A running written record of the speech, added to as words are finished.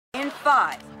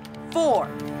5, 4,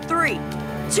 3,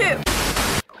 2.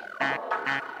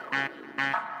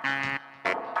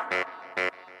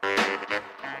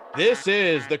 This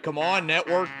is the Come On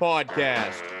Network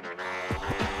podcast.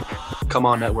 Come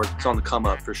On Network. It's on the come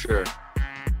up for sure.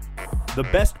 The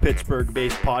best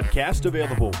Pittsburgh-based podcast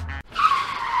available.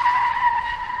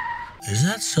 Is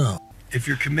that so? If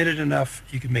you're committed enough,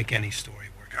 you can make any story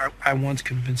work. I once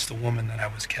convinced a woman that I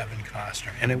was Kevin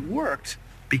Costner, and it worked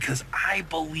because I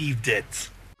believed it.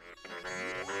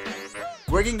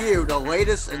 Bringing you the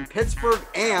latest in Pittsburgh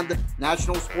and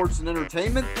national sports and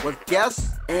entertainment with guests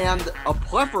and a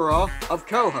plethora of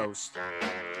co-hosts.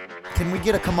 Can we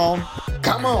get a come on?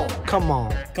 Come on. Come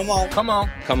on. Come on. Come on.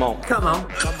 Come on. Come on.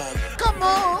 Come on. Come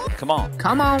on. Come on.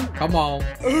 Come on. Come on.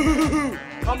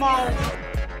 Come on.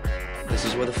 This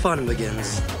is where the fun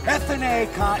begins. F&A,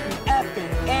 Cotton.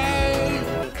 F&A.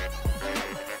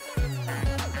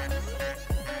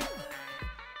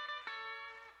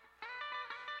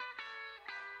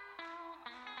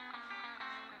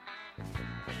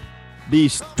 The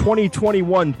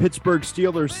 2021 Pittsburgh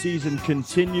Steelers season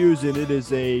continues, and it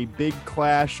is a big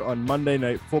clash on Monday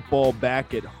Night Football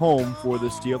back at home for the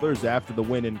Steelers after the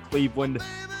win in Cleveland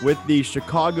with the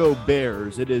Chicago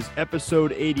Bears. It is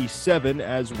episode 87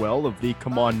 as well of the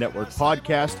Come On Network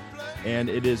podcast, and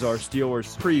it is our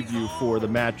Steelers preview for the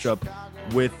matchup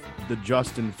with the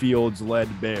Justin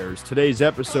Fields-led Bears. Today's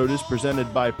episode is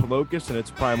presented by Polokus and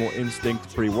its Primal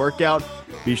Instinct pre-workout.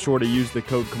 Be sure to use the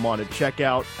code COMEON at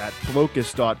checkout at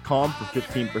Polokus.com for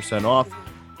 15% off.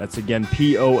 That's again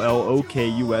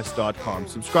POLOKUS.com.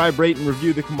 Subscribe, rate, and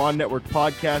review the Come On Network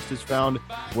podcast is found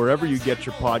wherever you get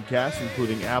your podcasts,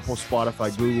 including Apple,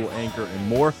 Spotify, Google, Anchor, and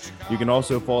more. You can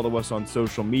also follow us on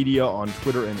social media on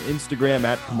Twitter and Instagram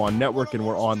at Come On Network, and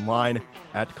we're online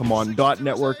at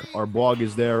ComeOn.network. Our blog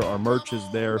is there. Our merch is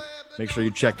there. Make sure you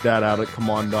check that out at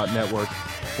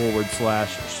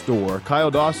ComeOn.network/store.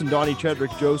 Kyle Dawson, Donnie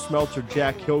Chedrick, Joe Smeltzer,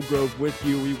 Jack Hillgrove with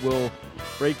you. We will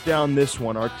break down this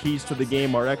one, our keys to the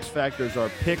game, our X factors, our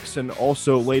picks, and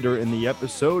also later in the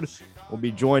episode, we'll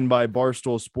be joined by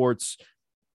Barstool Sports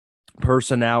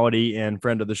personality and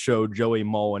friend of the show, Joey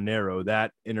Molinaro.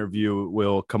 That interview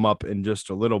will come up in just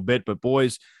a little bit, but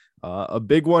boys, a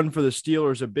big one for the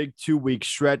Steelers, a big 2-week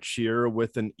stretch here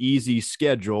with an easy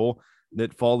schedule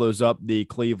that follows up the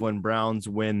Cleveland Browns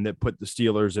win that put the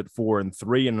Steelers at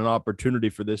 4-3, and an opportunity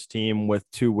for this team with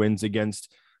 2 wins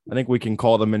against, I think we can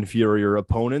call them inferior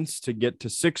opponents, to get to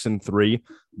 6-3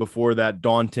 before that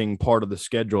daunting part of the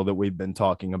schedule that we've been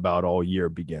talking about all year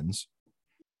begins.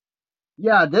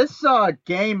 Yeah, this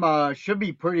game should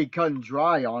be pretty cut and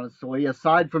dry, honestly.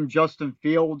 Aside from Justin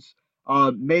Fields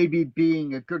maybe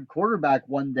being a good quarterback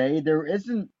one day, there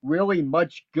isn't really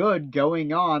much good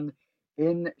going on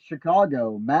in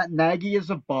Chicago. Matt Nagy is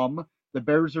a bum. The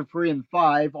Bears are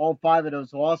 3-5. All 5 of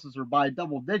those losses are by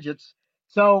double digits.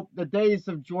 So the days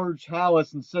of George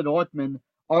Halas and Sid Luckman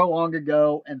are long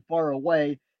ago and far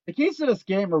away. The keys to this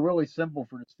game are really simple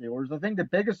for the Steelers. I think the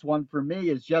biggest one for me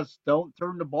is just don't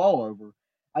turn the ball over.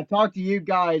 I talked to you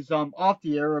guys off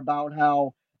the air about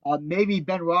how maybe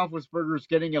Ben Roethlisberger is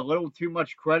getting a little too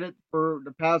much credit for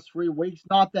the past 3 weeks.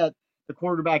 Not that the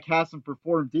quarterback hasn't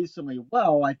performed decently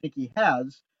well. I think he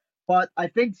has. But I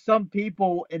think some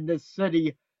people in this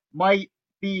city might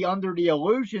be under the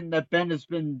illusion that Ben has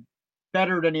been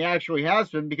better than he actually has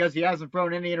been because he hasn't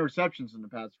thrown any interceptions in the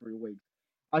past 3 weeks.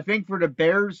 I think for the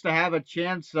Bears to have a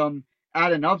chance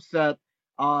at an upset,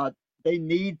 they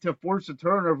need to force a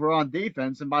turnover on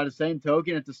defense. And by the same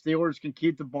token, if the Steelers can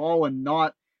keep the ball and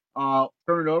not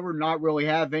turn it over, not really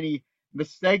have any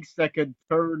mistakes that could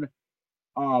turn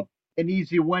an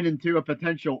easy win into a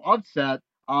potential upset,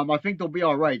 I think they'll be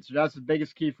all right. So that's the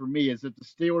biggest key for me, is if the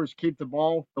Steelers keep the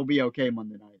ball, they'll be okay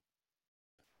Monday night.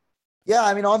 Yeah,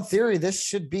 I mean, on theory, this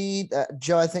should be,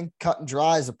 Joe, I think cut and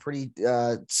dry is a pretty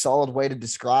solid way to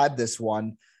describe this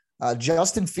one.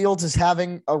 Justin Fields is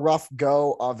having a rough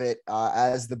go of it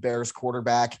as the Bears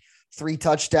quarterback. 3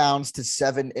 touchdowns to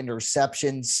 7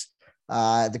 interceptions.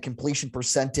 The completion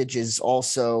percentage is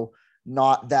also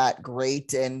not that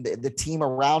great, and the team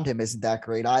around him isn't that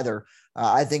great either.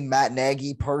 I think Matt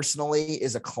Nagy personally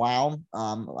is a clown.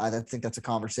 I think that's a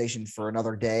conversation for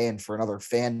another day and for another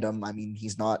fandom. I mean,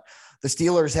 he's not the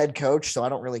Steelers head coach, so I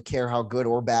don't really care how good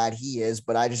or bad he is,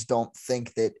 but I just don't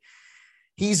think that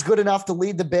he's good enough to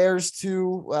lead the Bears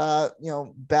to,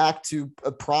 back to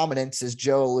a prominence, as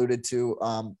Joe alluded to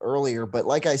earlier. But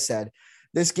like I said,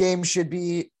 this game should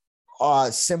be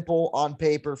simple on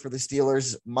paper for the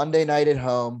Steelers. Monday night at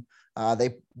home.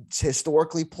 They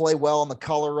historically play well in the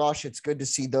color rush. It's good to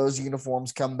see those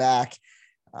uniforms come back.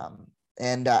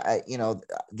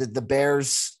 The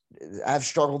Bears, have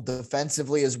struggled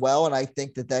defensively as well. And I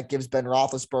think that gives Ben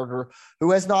Roethlisberger,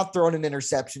 who has not thrown an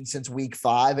interception since week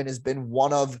 5 and has been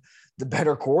one of the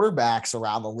better quarterbacks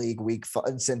around the league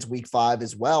since week 5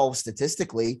 as well,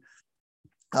 statistically.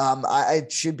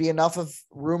 It should be enough of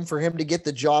room for him to get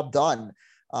the job done.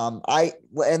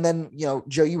 And then,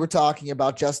 Joe, you were talking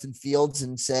about Justin Fields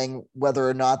and saying whether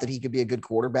or not that he could be a good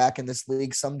quarterback in this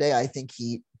league someday. I think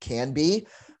he can be,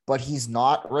 but he's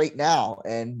not right now.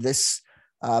 And this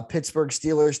Pittsburgh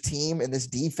Steelers team and this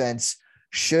defense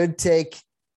should take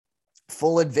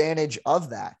full advantage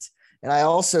of that. And I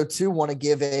also too want to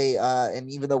give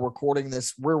and even though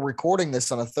we're recording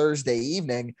this on a Thursday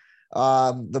evening,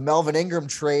 the Melvin Ingram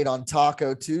trade on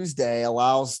Taco Tuesday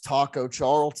allows Taco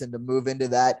Charlton to move into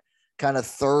that kind of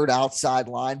third outside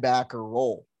linebacker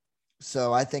role.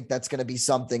 So I think that's going to be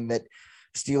something that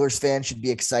Steelers fans should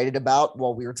be excited about.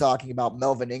 While we were talking about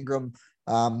Melvin Ingram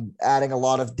adding a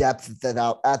lot of depth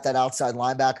at that outside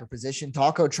linebacker position,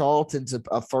 Taco Charlton's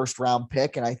a first round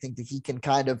pick. And I think that he can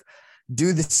kind of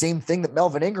do the same thing that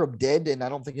Melvin Ingram did. And I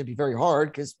don't think it'd be very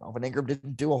hard because Melvin Ingram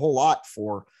didn't do a whole lot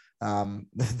for the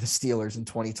Steelers in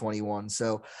 2021.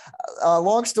 So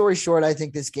long story short, I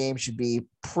think this game should be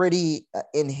pretty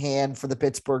in hand for the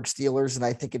Pittsburgh Steelers. And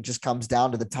I think it just comes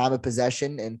down to the time of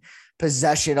possession and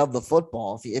possession of the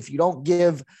football. If you don't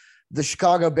give the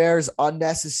Chicago Bears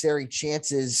unnecessary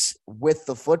chances with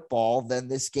the football, then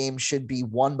this game should be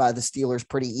won by the Steelers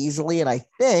pretty easily. And I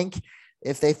think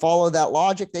if they follow that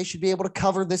logic, they should be able to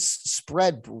cover this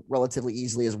spread relatively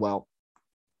easily as well.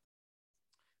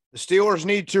 The Steelers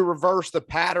need to reverse the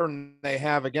pattern they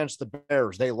have against the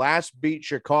Bears. They last beat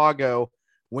Chicago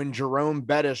when Jerome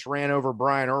Bettis ran over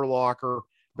Brian Urlacher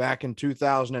back in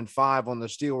 2005 on the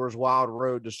Steelers' wild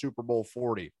road to Super Bowl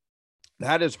 40.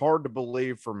 That is hard to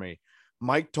believe for me.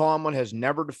 Mike Tomlin has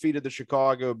never defeated the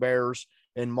Chicago Bears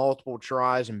in multiple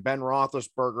tries, and Ben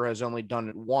Roethlisberger has only done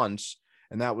it once,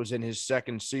 and that was in his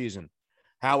second season.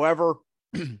 However,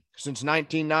 since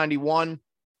 1991,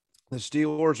 the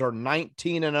Steelers are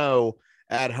 19-0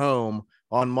 at home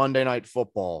on Monday Night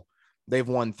Football. They've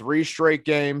won 3 straight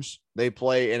games. They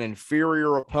play an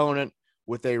inferior opponent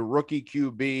with a rookie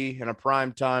QB in a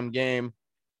primetime game.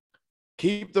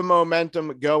 Keep the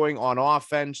momentum going on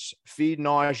offense. Feed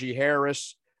Najee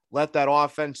Harris. Let that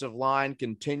offensive line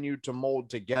continue to mold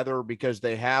together because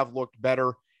they have looked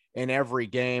better in every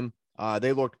game.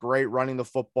 They looked great running the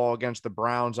football against the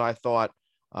Browns, I thought.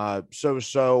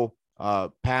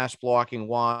 Pass blocking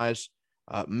wise.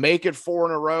 Make it 4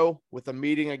 in a row with a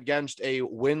meeting against a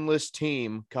winless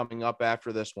team coming up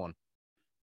after this one.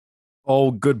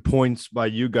 All good points by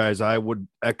you guys. I would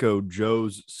echo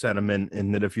Joe's sentiment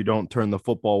in that if you don't turn the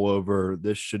football over,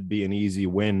 this should be an easy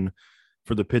win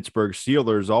for the Pittsburgh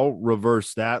Steelers. I'll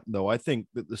reverse that, though. I think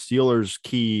that the Steelers'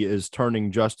 key is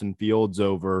turning Justin Fields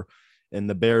over and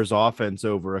the Bears' offense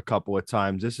over a couple of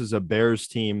times. This is a Bears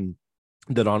team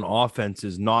that on offense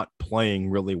is not playing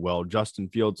really well. Justin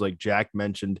Fields, like Jack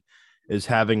mentioned, is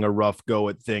having a rough go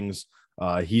at things.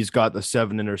 He's got the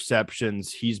 7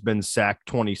 interceptions. He's been sacked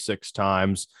 26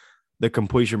 times. The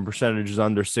completion percentage is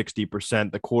under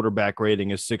 60%. The quarterback rating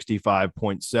is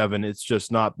 65.7. It's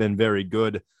just not been very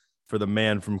good for the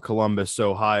man from Columbus,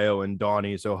 Ohio, and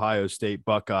Donnie's Ohio State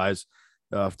Buckeyes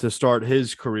to start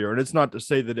his career. And it's not to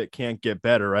say that it can't get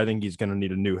better. I think he's going to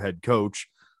need a new head coach,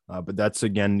 but that's,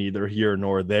 again, neither here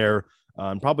nor there.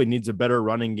 And probably needs a better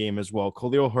running game as well.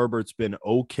 Khalil Herbert's been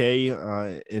okay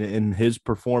in his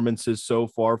performances so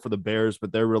far for the Bears,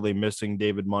 but they're really missing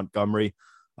David Montgomery,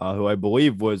 who I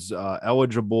believe was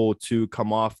eligible to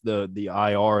come off the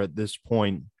IR at this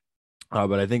point.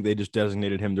 But I think they just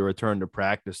designated him to return to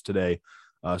practice today.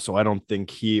 So I don't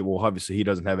think obviously he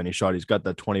doesn't have any shot. He's got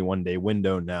that 21-day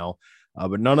window now.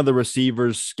 But none of the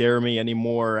receivers scare me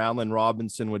anymore. Allen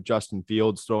Robinson with Justin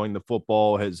Fields throwing the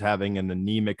football is having an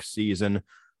anemic season.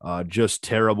 Just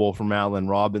terrible from Allen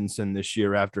Robinson this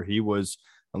year after he was,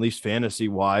 at least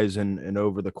fantasy-wise, and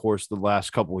over the course of the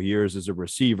last couple of years as a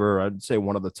receiver, I'd say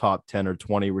one of the top 10 or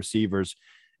 20 receivers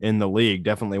in the league.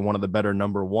 Definitely one of the better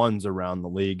number ones around the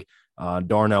league.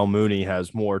 Darnell Mooney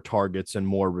has more targets and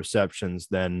more receptions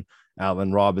than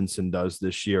Allen Robinson does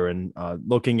this year. And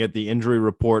looking at the injury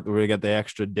report, we're going to get the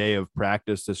extra day of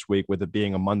practice this week with it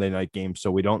being a Monday night game. So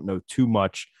we don't know too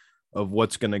much of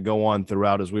what's going to go on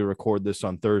throughout as we record this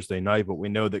on Thursday night. But we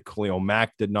know that Khalil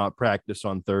Mack did not practice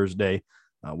on Thursday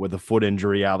with a foot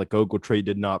injury. Alec Ogletree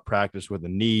did not practice with a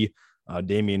knee.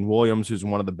 Damian Williams, who's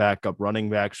one of the backup running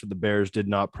backs for the Bears, did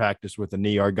not practice with a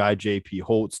knee. Our guy, J.P.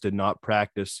 Holtz, did not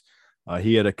practice.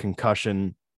 He had a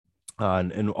concussion.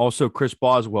 And also Chris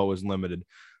Boswell was limited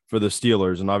for the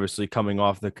Steelers, and obviously coming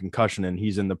off the concussion, and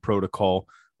he's in the protocol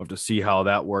We'll have to see how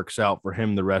that works out for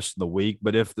him the rest of the week.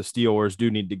 But if the Steelers do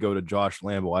need to go to Josh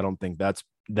Lambo, I don't think that's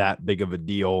that big of a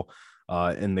deal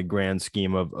in the grand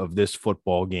scheme of this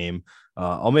football game.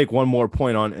 I'll make one more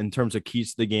point on in terms of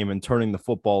keys to the game and turning the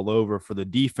football over for the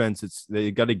defense. They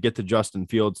got to get to Justin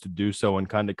Fields to do so and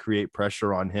kind of create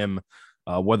pressure on him,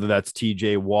 whether that's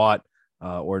TJ Watt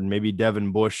or maybe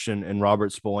Devin Bush and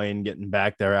Robert Spillane getting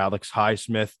back there, Alex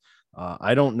Highsmith.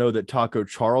 I don't know that Taco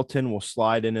Charlton will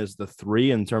slide in as the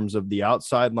 3 in terms of the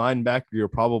outside linebacker. You'll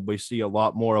probably see a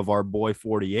lot more of our boy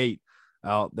 48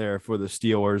 out there for the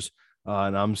Steelers.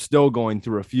 And I'm still going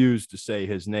to refuse to say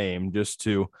his name just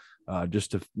to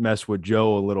mess with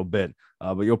Joe a little bit.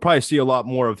 But you'll probably see a lot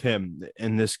more of him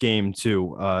in this game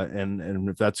too. And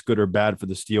if that's good or bad for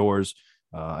the Steelers,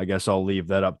 I guess I'll leave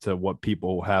that up to what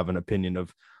people have an opinion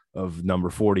of number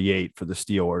 48 for the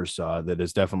Steelers. That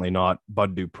is definitely not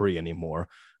Bud Dupree anymore.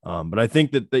 But I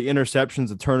think that the interceptions,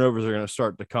 the turnovers are going to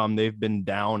start to come. They've been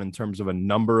down in terms of a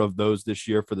number of those this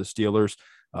year for the Steelers.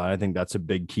 I think that's a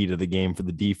big key to the game for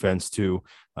the defense to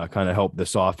kind of help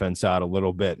this offense out a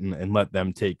little bit and let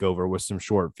them take over with some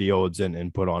short fields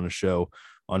and put on a show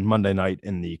on Monday night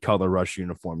in the color rush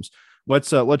uniforms.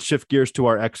 Let's shift gears to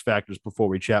our X factors before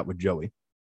we chat with Joey.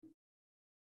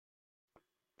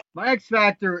 My X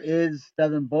factor is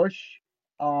Devin Bush.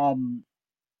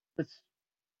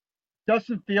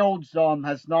 Justin Fields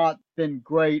has not been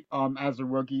great as a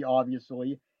rookie,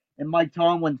 obviously. And Mike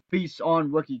Tomlin feasts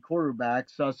on rookie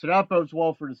quarterbacks. So that bodes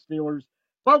well for the Steelers.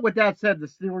 But with that said, the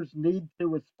Steelers need to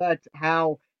respect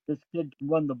how this kid can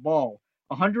run the ball.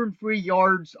 103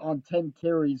 yards on 10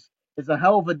 carries is a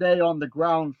hell of a day on the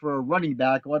ground for a running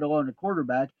back, let alone a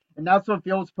quarterback. And that's what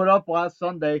Fields put up last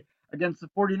Sunday against the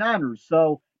 49ers.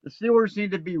 So the Steelers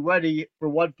need to be ready for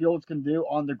what Fields can do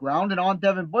on the ground. And on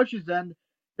Devin Bush's end,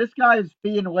 this guy is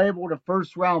being labeled a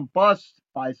first-round bust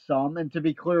by some, and to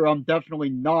be clear, I'm definitely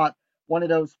not one of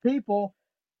those people.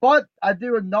 But I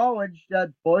do acknowledge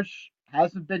that Bush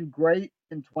hasn't been great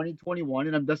in 2021,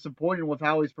 and I'm disappointed with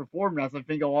how he's performed, as I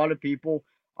think a lot of people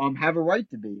have a right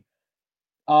to be.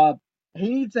 He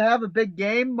needs to have a big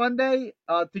game Monday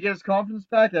to get his confidence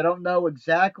back. I don't know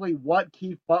exactly what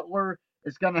Keith Butler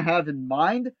is going to have in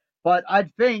mind. But I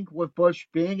think with Bush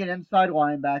being an inside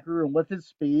linebacker and with his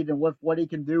speed and with what he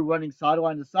can do running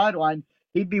sideline to sideline,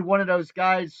 he'd be one of those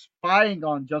guys spying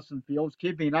on Justin Fields,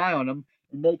 keeping an eye on him,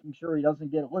 and making sure he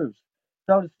doesn't get loose.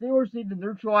 So the Steelers need to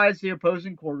neutralize the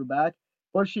opposing quarterback.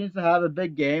 Bush needs to have a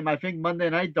big game. I think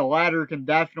Monday night the latter can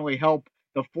definitely help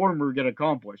the former get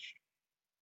accomplished.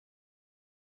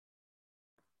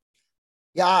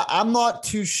 Yeah, I'm not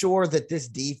too sure that this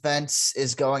defense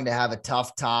is going to have a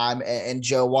tough time. And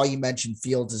Joe, while you mentioned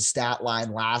Fields' stat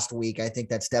line last week, I think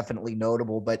that's definitely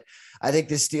notable. But I think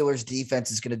the Steelers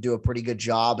defense is going to do a pretty good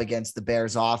job against the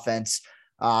Bears offense.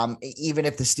 Even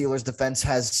if the Steelers defense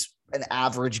has an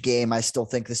average game, I still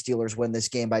think the Steelers win this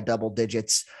game by double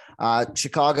digits.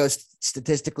 Chicago's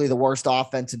statistically the worst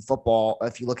offense in football.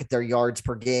 If you look at their yards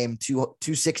per game,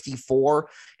 264,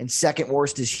 and second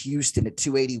worst is Houston at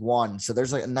 281. So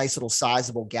there's like a nice little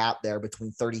sizable gap there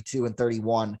between 32 and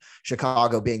 31,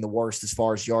 Chicago being the worst as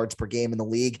far as yards per game in the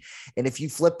league. And if you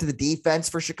flip to the defense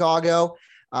for Chicago,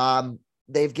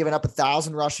 they've given up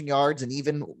 1,000 rushing yards and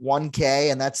even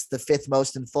 1K, and that's the fifth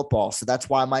most in football. So that's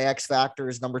why my X factor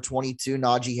is number 22,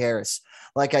 Najee Harris.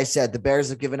 Like I said, the Bears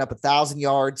have given up 1,000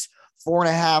 yards,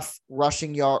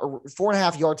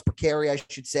 4.5 yards per carry, I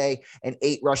should say, and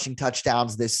 8 rushing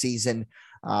touchdowns this season.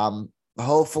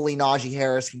 Hopefully Najee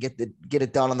Harris can get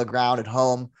it done on the ground at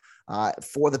home.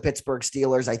 For the Pittsburgh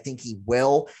Steelers, I think he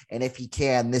will. And if he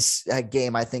can, this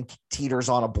game, I think, teeters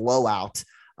on a blowout.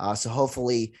 So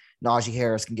hopefully Najee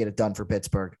Harris can get it done for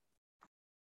Pittsburgh.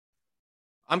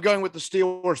 I'm going with the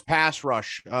Steelers pass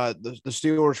rush, the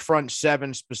Steelers front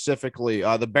seven specifically.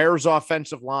 The Bears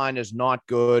offensive line is not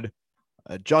good.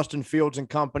 Justin Fields and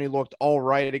company looked all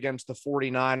right against the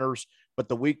 49ers, but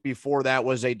the week before that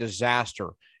was a disaster.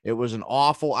 It was an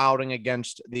awful outing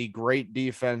against the great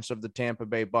defense of the Tampa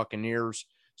Bay Buccaneers.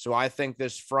 So I think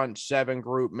this front seven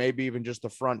group, maybe even just the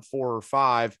front 4 or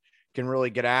 5, can really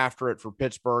get after it for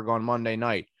Pittsburgh on Monday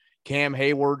night. Cam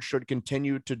Hayward should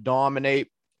continue to dominate.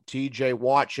 TJ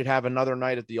Watt should have another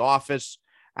night at the office.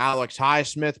 Alex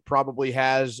Highsmith probably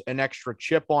has an extra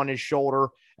chip on his shoulder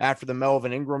after the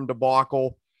Melvin Ingram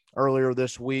debacle earlier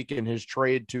this week in his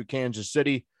trade to Kansas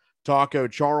City. Taco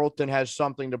Charlton has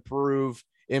something to prove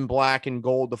in black and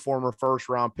gold, the former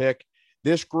first-round pick.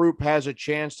 This group has a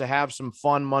chance to have some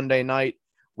fun Monday night.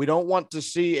 We don't want to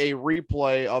see a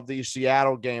replay of the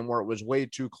Seattle game where it was way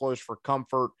too close for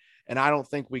comfort, and I don't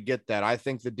think we get that. I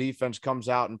think the defense comes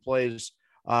out and plays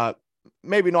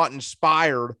maybe not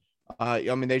inspired. I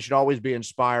mean, they should always be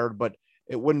inspired, but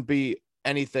it wouldn't be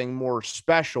anything more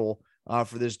special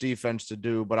for this defense to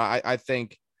do. But I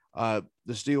think the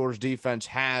Steelers defense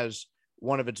has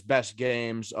one of its best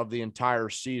games of the entire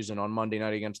season on Monday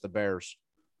night against the Bears.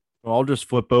 Well, I'll just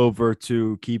flip over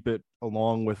to keep it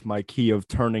along with my key of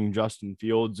turning Justin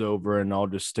Fields over, and I'll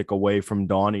just stick away from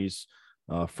Donnie's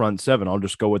front seven. I'll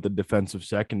just go with the defensive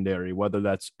secondary, whether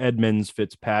that's Edmonds,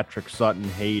 Fitzpatrick, Sutton,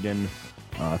 Hayden,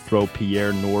 throw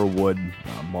Pierre Norwood,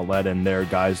 Millette in there,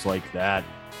 guys like that.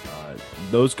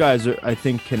 Those guys, I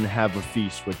think, can have a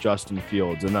feast with Justin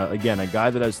Fields. And again, a guy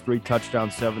that has 3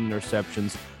 touchdowns, 7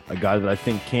 interceptions, a guy that I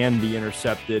think can be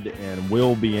intercepted and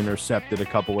will be intercepted a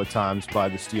couple of times by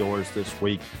the Steelers this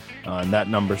week. And that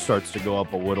number starts to go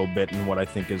up a little bit in what I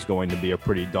think is going to be a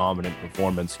pretty dominant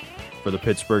performance for the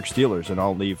Pittsburgh Steelers. And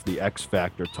I'll leave the X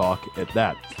Factor talk at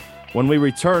that. When we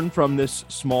return from this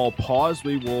small pause,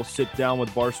 we will sit down with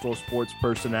Barstool Sports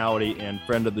personality and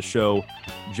friend of the show,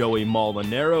 Joey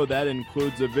Molinaro. That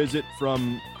includes a visit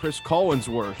from Chris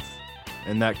Collinsworth.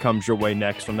 And that comes your way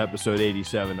next on episode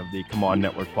 87 of the Come On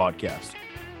Network podcast.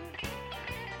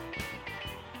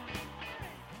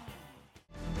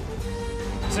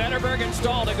 Zetterberg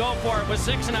installed to go for it with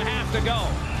 6.5 to go.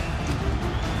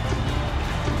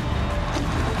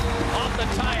 Off the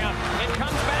tie-up. It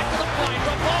comes back to the point.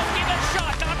 Rafalski, the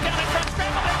shot. Knocked down in front.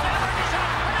 Scrambled. Zetterberg, a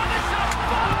shot. Another shot.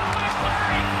 Followed by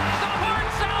Fleury. The horn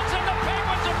sounds and the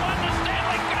Penguins have won the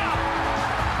Stanley Cup.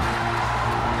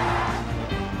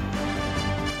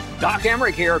 Doc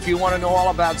Emmerich here. If you want to know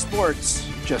all about sports,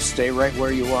 just stay right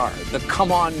where you are. The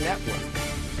Come On Network.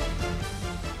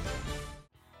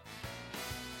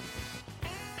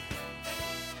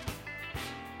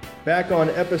 Back on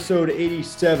episode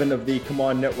 87 of the Come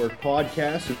On Network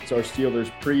podcast. It's our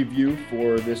Steelers preview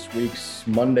for this week's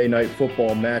Monday Night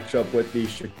Football matchup with the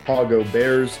Chicago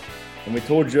Bears. And we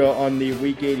told you on the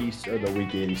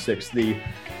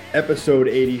episode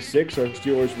 86, our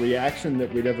Steelers reaction,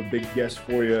 that we'd have a big guest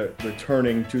for you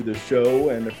returning to the show,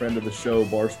 and a friend of the show,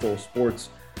 Barstool Sports,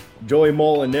 Joey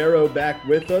Molinaro, back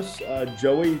with us.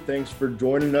 Joey, thanks for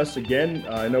joining us again.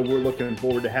 I know we're looking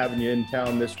forward to having you in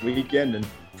town this weekend, and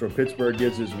for Pittsburgh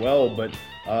is as well, but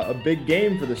a big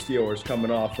game for the Steelers coming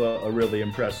off a really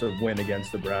impressive win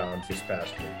against the Browns this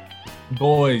past week.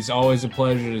 Boys, always a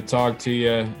pleasure to talk to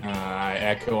you. I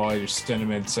echo all your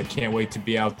sentiments. I can't wait to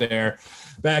be out there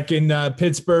back in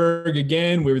Pittsburgh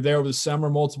again. We were there over the summer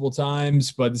multiple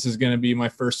times, but this is going to be my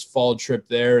first fall trip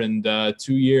there in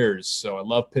 2 years. So I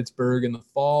love Pittsburgh in the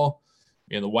fall.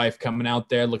 Me and the wife coming out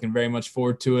there, looking very much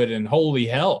forward to it. And holy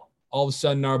hell, all of a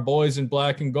sudden our boys in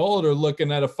black and gold are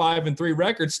looking at a 5-3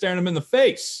 record, staring them in the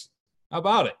face. How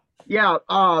about it? Yeah.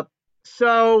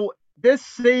 So this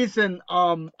season,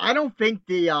 I don't think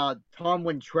the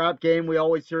Tomlin trap game we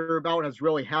always hear about has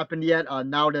really happened yet.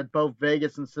 Now that both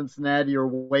Vegas and Cincinnati are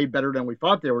way better than we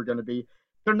thought they were going to be.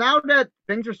 So now that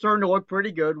things are starting to look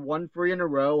pretty good, 1-3 in a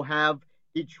row, have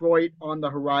Detroit on the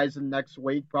horizon next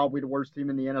week, probably the worst team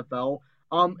in the NFL.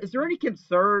 Is there any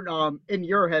concern, in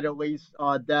your head at least,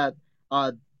 that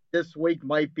this week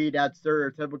might be that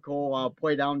stereotypical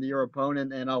play down to your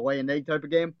opponent and lay an egg type of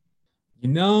game?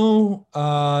 No,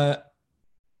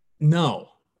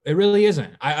 it really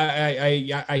isn't.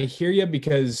 I hear you,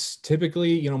 because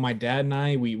typically, my dad and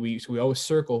I, we always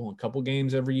circle a couple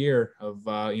games every year of,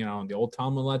 the old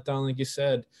Tomlin letdown, like you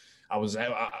said.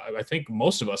 I think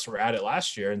most of us were at it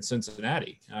last year in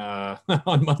Cincinnati on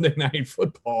Monday Night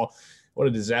Football. What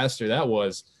a disaster that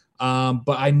was.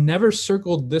 But I never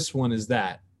circled this one as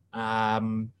that. I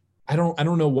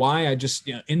don't know why. I just,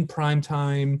 in prime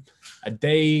time, a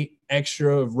day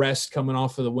extra of rest coming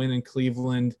off of the win in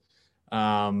Cleveland.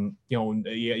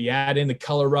 You add in the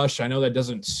color rush. I know that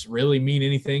doesn't really mean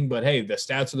anything, but hey, the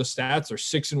stats are the stats. Are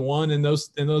 6-1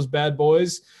 in those bad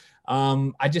boys.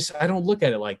 I don't look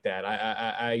at it like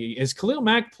that. Is Khalil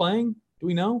Mack playing? Do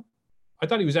we know? I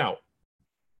thought he was out.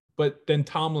 But then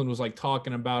Tomlin was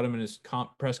talking about him in his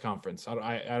press conference.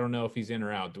 I don't know if he's in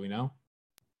or out. Do we know?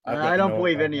 I don't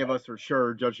believe any of us are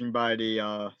sure, judging by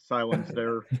the silence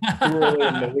there.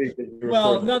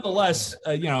 Well, nonetheless,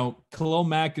 Khalil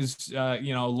Mack is, a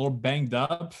little banged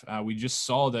up. We just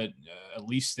saw that at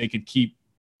least they could keep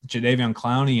Jadeveon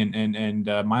Clowney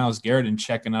and Myles Garrett in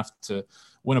check enough to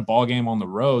win a ball game on the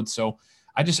road. So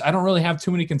I don't really have too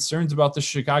many concerns about the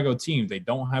Chicago team. They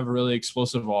don't have a really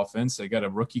explosive offense. They got a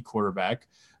rookie quarterback.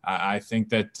 I think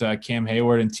that Cam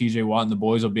Hayward and TJ Watt and the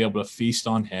boys will be able to feast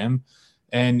on him.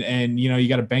 And you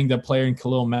got a banged up player in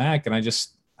Khalil Mack. And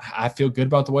I feel good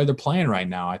about the way they're playing right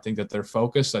now. I think that they're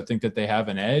focused. I think that they have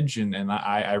an edge. And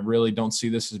I really don't see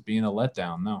this as being a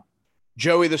letdown. No.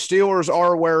 Joey, the Steelers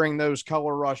are wearing those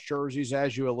color rush jerseys,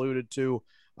 as you alluded to.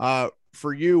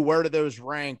 For you, where do those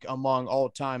rank among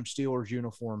all-time Steelers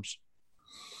uniforms?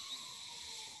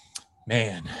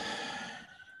 Man,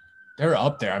 they're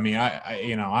up there. I mean,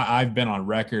 I've been on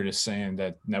record as saying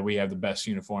that we have the best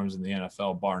uniforms in the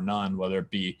NFL, bar none, whether it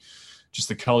be just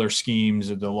the color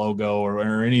schemes or the logo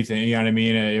or anything. You know what I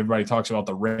mean? Everybody talks about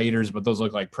the Raiders, but those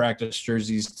look like practice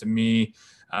jerseys to me.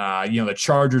 The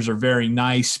Chargers are very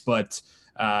nice, but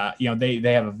they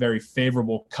have a very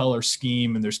favorable color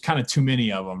scheme, and there's kind of too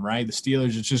many of them, right? The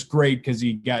Steelers, it's just great because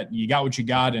you got what you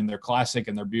got, and they're classic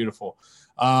and they're beautiful.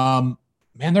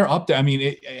 Man, they're up there. I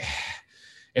mean,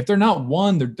 if they're not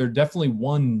one, they're definitely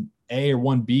 1A or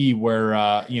 1B. Where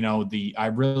I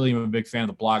really am a big fan of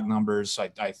the block numbers.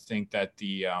 I think that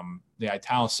the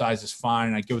italicized is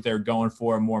fine. I get what they're going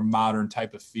for, a more modern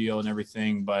type of feel and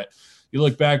everything, but you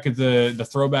look back at the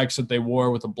throwbacks that they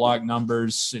wore with the block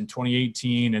numbers in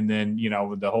 2018, and then,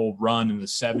 with the whole run in the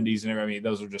 70s and everything. I mean,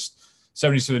 those are just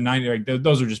 70s to the 90s. Like,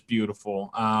 those are just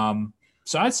beautiful.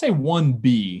 So I'd say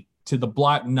 1B to the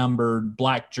block numbered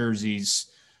black jerseys.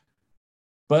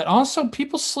 But also,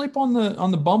 people sleep on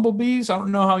the Bumblebees. I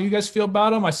don't know how you guys feel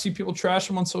about them. I see people trash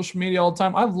them on social media all the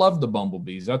time. I love the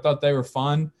Bumblebees. I thought they were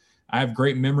fun. I have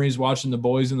great memories watching the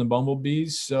boys and the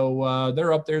Bumblebees. So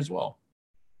they're up there as well.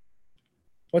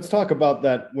 Let's talk about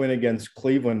that win against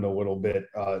Cleveland a little bit.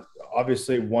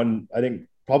 Obviously, I think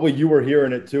probably you were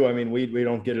hearing it too. I mean, we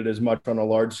don't get it as much on a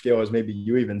large scale as maybe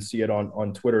you even see it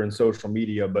on Twitter and social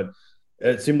media, but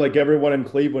it seemed like everyone in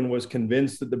Cleveland was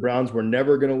convinced that the Browns were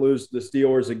never going to lose to the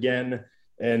Steelers again.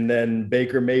 And then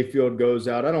Baker Mayfield goes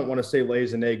out. I don't want to say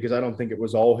lays an egg because I don't think it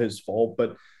was all his fault,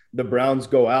 but the Browns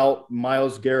go out.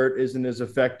 Myles Garrett isn't as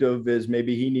effective as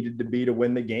maybe he needed to be to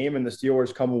win the game, and the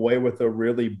Steelers come away with a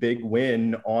really big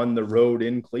win on the road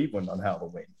in Cleveland on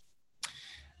Halloween.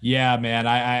 Yeah, man.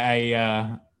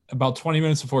 I about 20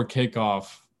 minutes before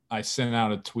kickoff, I sent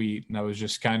out a tweet, and I was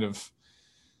just kind of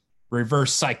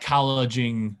reverse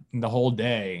psychologying the whole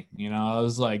day. I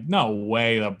was like, no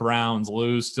way the Browns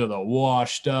lose to the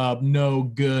washed up, no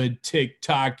good,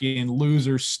 tick-tocking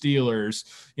loser Steelers.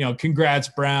 Congrats,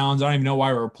 Browns. I don't even know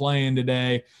why we're playing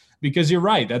today, because you're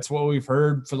right. That's what we've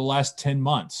heard for the last 10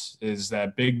 months is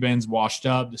that Big Ben's washed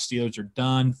up. The Steelers are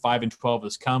done. 5-12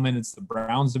 is coming. It's the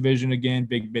Browns division again.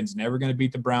 Big Ben's never going to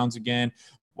beat the Browns again.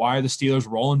 Why are the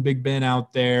Steelers rolling Big Ben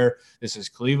out there? This is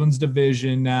Cleveland's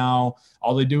division now.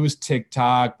 All they do is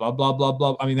TikTok, blah, blah, blah,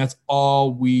 blah. I mean, that's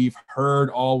all we've heard,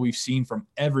 all we've seen from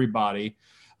everybody.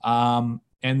 And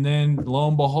then, lo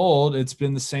and behold, it's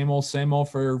been the same old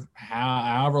for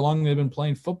however long they've been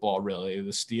playing football, really.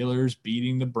 The Steelers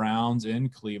beating the Browns in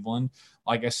Cleveland.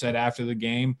 Like I said after the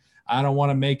game, I don't want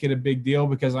to make it a big deal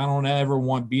because I don't ever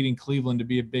want beating Cleveland to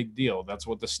be a big deal. That's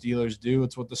what the Steelers do.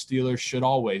 It's what the Steelers should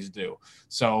always do.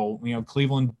 So,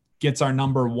 Cleveland gets our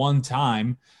number one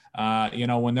time,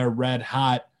 when they're red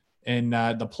hot in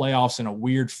the playoffs in a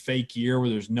weird fake year where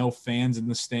there's no fans in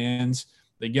the stands.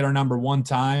 They get our number one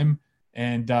time,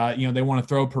 and, they want to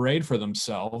throw a parade for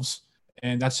themselves.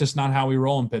 And that's just not how we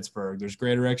roll in Pittsburgh. There's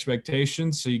greater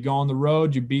expectations. So you go on the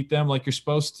road, you beat them like you're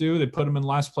supposed to. They put them in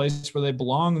last place where they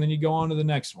belong, and then you go on to the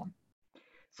next one.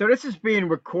 So this is being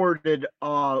recorded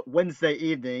Wednesday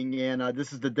evening, and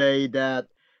this is the day that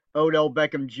Odell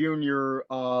Beckham Jr.,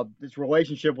 his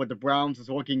relationship with the Browns is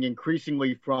looking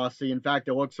increasingly frosty. In fact,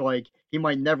 it looks like he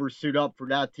might never suit up for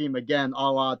that team again,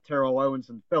 a la Terrell Owens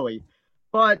in Philly.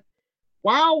 But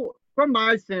from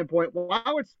my standpoint,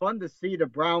 while it's fun to see the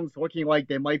Browns looking like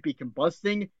they might be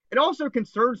combusting, it also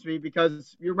concerns me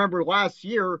because you remember last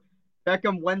year,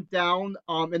 Beckham went down,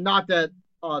 and not that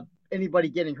anybody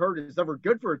getting hurt is ever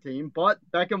good for a team, but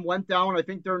Beckham went down, I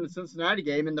think, during the Cincinnati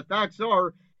game, and the facts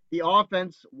are the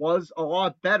offense was a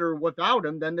lot better without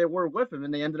him than they were with him,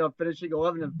 and they ended up finishing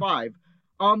 11-5.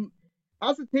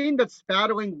 As a team that's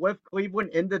battling with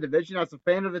Cleveland in the division, as a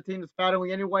fan of the team that's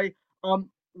battling anyway,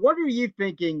 what are you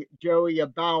thinking, Joey,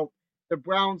 about the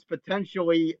Browns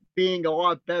potentially being a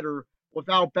lot better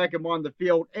without Beckham on the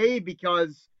field? A,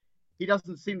 because he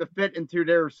doesn't seem to fit into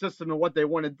their system and what they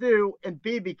want to do, and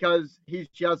B, because he's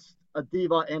just a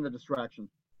diva and a distraction.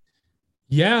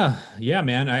 Yeah,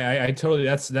 man. I totally.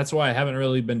 That's why I haven't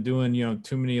really been doing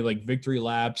too many like victory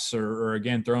laps or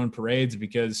again throwing parades,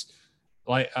 because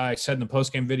like I said in the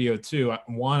postgame video too.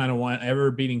 One, I don't want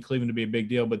ever beating Cleveland to be a big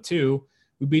deal, but two,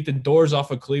 we beat the doors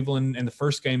off of Cleveland in the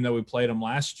first game that we played them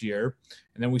last year,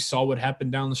 and then we saw what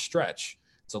happened down the stretch.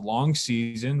 It's a long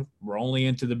season. We're only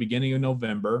into the beginning of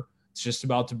November. It's just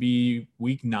about to be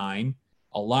week 9.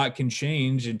 a lot can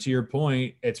change. And to your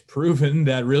point, it's proven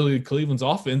that really Cleveland's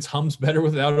offense hums better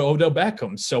without Odell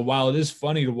Beckham. So while it is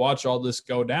funny to watch all this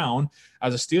go down,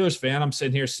 as a Steelers fan, I'm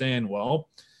sitting here saying, well,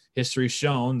 history's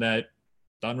shown that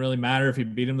doesn't really matter if you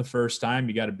beat him the first time.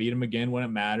 You got to beat him again when it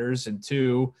matters. And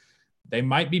two, they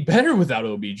might be better without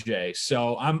OBJ.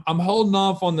 So I'm holding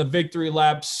off on the victory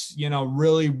laps,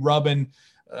 really rubbing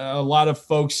a lot of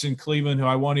folks in Cleveland who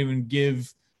I won't even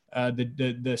give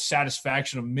the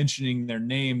satisfaction of mentioning their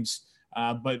names.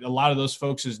 But a lot of those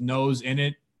folks' nose in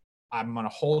it. I'm going to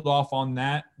hold off on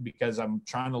that because I'm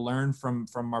trying to learn from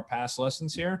our past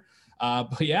lessons here.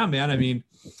 But yeah, man, I mean,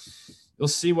 you'll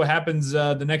see what happens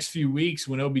the next few weeks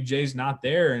when OBJ's not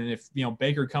there. And if,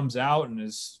 Baker comes out and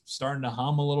is starting to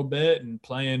hum a little bit and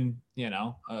playing,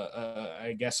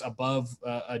 I guess above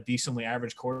a decently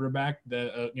average quarterback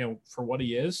that, for what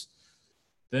he is,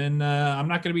 then I'm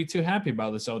not going to be too happy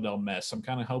about this Odell mess. I'm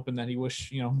kind of hoping that he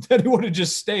that he would have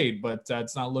just stayed, but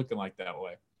it's not looking like that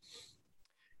way.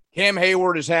 Cam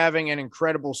Hayward is having an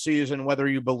incredible season, whether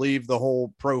you believe the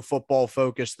whole Pro Football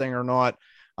Focus thing or not.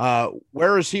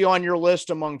 Where is he on your list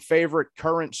among favorite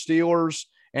current Steelers?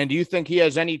 And do you think he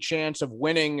has any chance of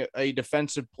winning a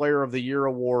Defensive Player of the Year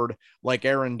award like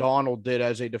Aaron Donald did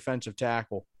as a defensive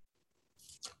tackle?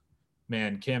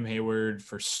 Man, Cam Hayward,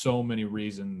 for so many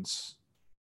reasons,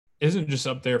 isn't just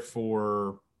up there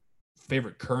for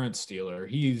favorite current Steeler.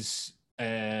 He's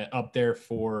up there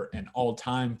for an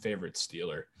all-time favorite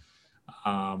Steeler.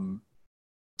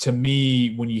 To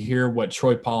me, when you hear what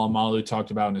Troy Polamalu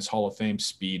talked about in his Hall of Fame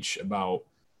speech about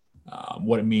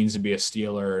what it means to be a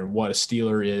Steeler and what a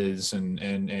Steeler is, and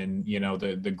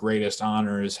the greatest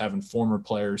honor is having former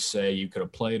players say you could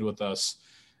have played with us,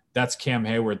 that's Cam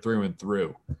Hayward through and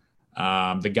through.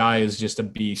 The guy is just a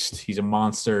beast. He's a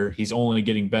monster. He's only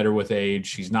getting better with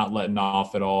age. He's not letting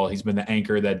off at all. He's been the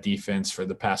anchor of that defense for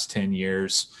the past 10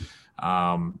 years.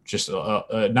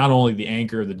 Not only the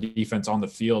anchor of the defense on the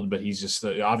field, but he's just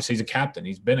obviously he's a captain.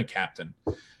 He's been a captain.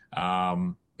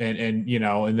 And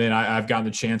then I've gotten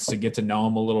the chance to get to know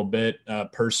him a little bit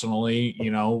personally,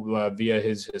 via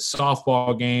his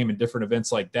softball game and different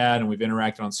events like that. And we've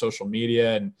interacted on social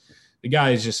media, and the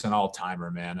guy is just an all-timer,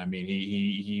 man. I mean,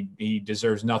 he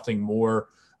deserves nothing more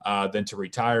than to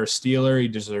retire a Steeler. He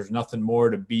deserves nothing more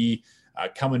to be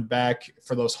coming back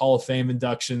for those Hall of Fame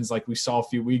inductions like we saw a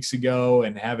few weeks ago,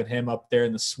 and having him up there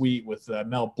in the suite with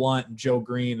Mel Blount and Joe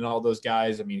Green and all those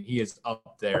guys. I mean, he is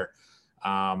up there.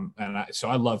 So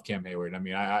I love Cam Hayward. I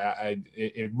mean,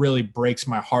 it really breaks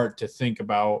my heart to think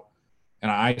about, and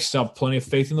I still have plenty of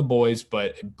faith in the boys,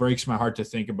 but it breaks my heart to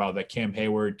think about that Cam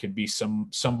Hayward could be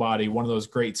somebody, one of those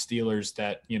great Steelers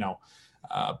that,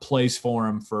 plays for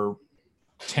him for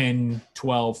 10,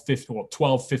 12,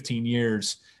 15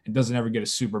 years and doesn't ever get a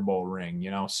Super Bowl ring,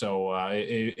 So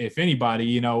if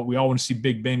anybody, we all want to see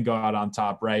Big Ben go out on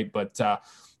top, right? But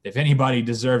if anybody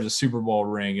deserves a Super Bowl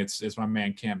ring, it's my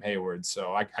man Cam Hayward.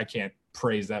 So I can't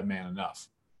praise that man enough.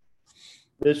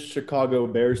 This Chicago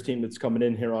Bears team that's coming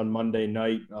in here on Monday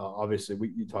night, obviously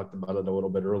you talked about it a little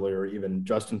bit earlier, even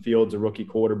Justin Fields, a rookie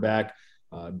quarterback,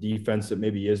 defense that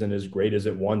maybe isn't as great as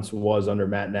it once was under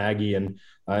Matt Nagy. And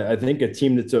I think a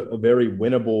team that's a very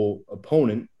winnable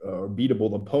opponent or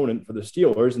beatable opponent for the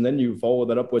Steelers. And then you follow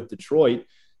that up with Detroit,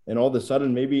 and all of a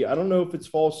sudden, maybe, I don't know if it's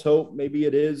false hope, maybe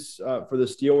it is for the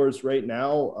Steelers right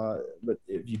now. But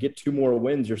if you get 2 more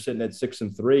wins, you're sitting at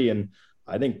 6-3. And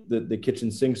I think the kitchen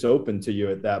sink's open to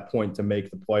you at that point to make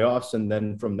the playoffs. And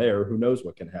then from there, who knows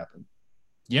what can happen.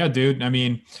 Yeah, dude. I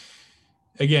mean,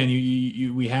 again,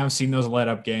 we have seen those let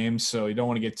up games, so you don't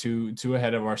want to get too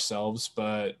ahead of ourselves.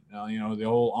 But the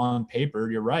whole on paper,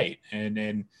 you're right.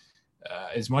 And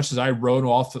as much as I wrote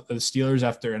off the Steelers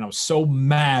after, and I was so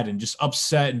mad and just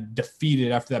upset and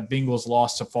defeated after that Bengals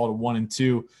loss to fall to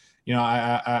 1-2,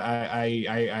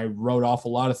 I wrote off a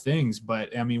lot of things.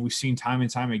 But I mean, we've seen time and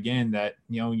time again that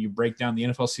you break down the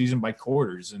NFL season by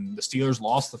quarters, and the Steelers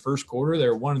lost the first quarter. They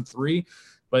were 1-3,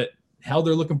 but hell,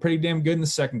 they're looking pretty damn good in the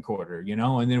second quarter, and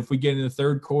then if we get in the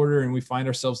third quarter and we find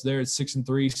ourselves there at 6-3,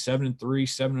 7-3,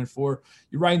 7-4,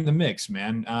 you're right in the mix,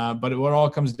 man. But what it all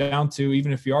comes down to,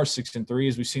 even if you are 6-3,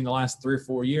 as we've seen the last 3 or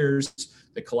 4 years,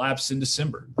 the collapse in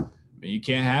December. I mean, you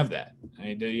can't have that.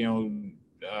 I mean,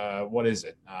 what is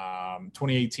it?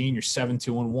 2018, you're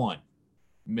 7-2-1,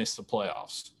 miss the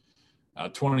playoffs.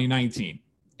 2019,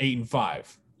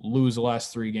 8-5, lose the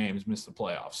last 3 games, miss the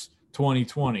playoffs.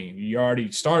 2020, you already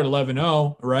started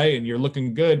 11-0, right? And you're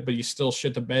looking good, but you still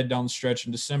shit the bed down the stretch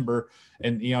in December,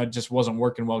 and it just wasn't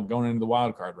working well going into the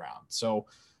wild card round. So,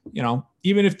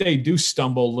 even if they do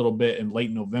stumble a little bit in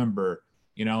late November,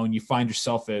 and you find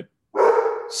yourself at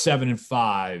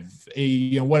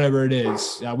 7-5, whatever it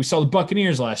is. We saw the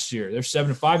Buccaneers last year. They're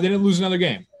 7-5. They didn't lose another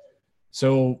game.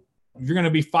 So if you're going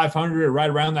to be 500 or right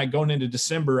around that going into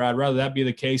December, I'd rather that be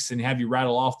the case than have you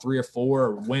rattle off 3 or 4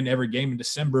 or win every game in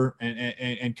December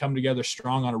and come together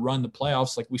strong on a run to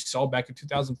playoffs like we saw back in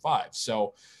 2005.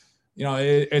 So,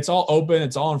 it's all open.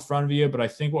 It's all in front of you. But I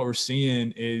think what we're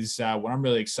seeing is what I'm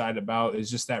really excited about is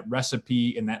just that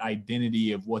recipe and that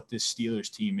identity of what this Steelers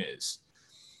team is.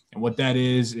 And what that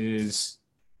is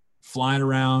flying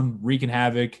around, wreaking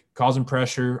havoc, causing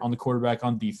pressure on the quarterback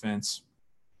on defense.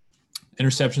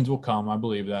 Interceptions will come. I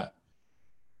believe that.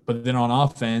 But then on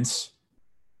offense,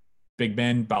 Big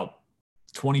Ben about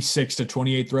 26 to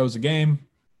 28 throws a game.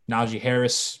 Najee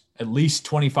Harris, at least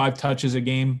 25 touches a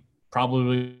game,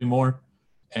 probably more.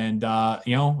 And,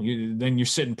 then you're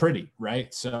sitting pretty,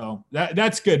 right? So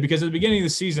that's good because at the beginning of the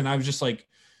season, I was just like,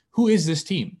 who is this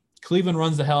team? Cleveland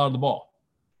runs the hell out of the ball.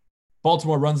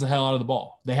 Baltimore runs the hell out of the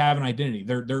ball. They have an identity.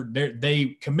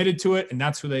 They committed to it, and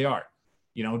that's who they are.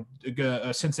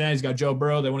 Cincinnati's got Joe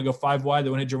Burrow. They want to go 5 wide.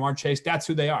 They want to hit Jamar Chase. That's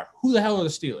who they are. Who the hell are the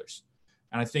Steelers?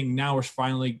 And I think now we're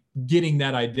finally getting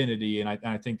that identity, and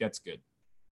I think that's good.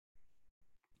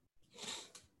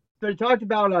 So you talked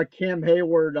about Cam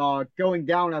Hayward going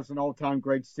down as an all-time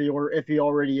great Steeler if he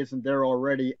already isn't there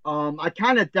already. I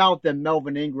kind of doubt that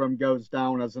Melvin Ingram goes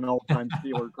down as an all-time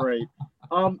Steeler great.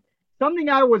 Something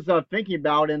I was thinking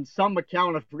about, and some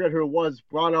account, I forget who it was,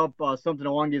 brought up something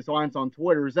along these lines on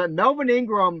Twitter, is that Melvin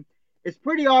Ingram is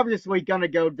pretty obviously going to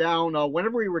go down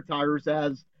whenever he retires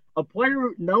as a player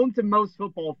known to most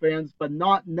football fans, but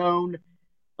not known,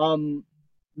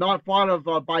 not thought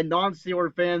of by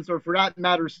non-Steeler fans, or for that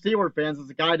matter, Steeler fans, as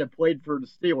a guy that played for the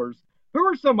Steelers. Who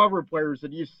are some other players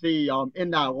that you see in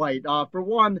that light? For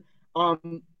one,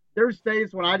 there's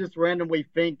days when I just randomly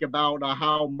think about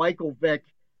how Michael Vick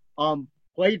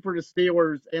played for the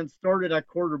Steelers and started at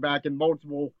quarterback in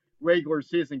multiple regular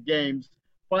season games.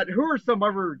 But who are some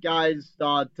other guys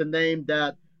to name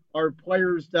that are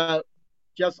players that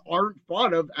just aren't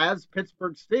thought of as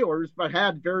Pittsburgh Steelers, but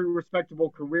had very respectable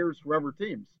careers for other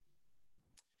teams?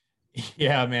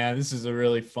 Yeah, man, this is a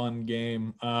really fun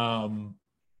game.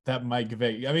 That Mike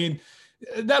Vick. I mean,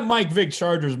 that Mike Vick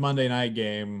Chargers Monday night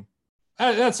game,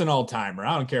 that's an all-timer.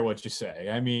 I don't care what you say.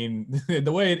 I mean,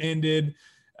 the way it ended,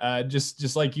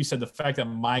 just like you said, the fact that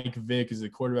Mike Vick is the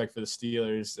quarterback for the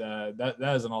Steelers,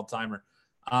 that is an all-timer.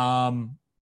 How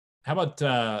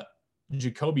about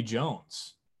Jacoby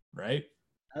Jones, right?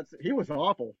 He was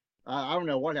awful. I don't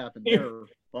know what happened there,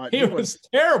 but he was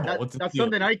terrible. That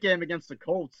Sunday night game against the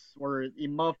Colts where he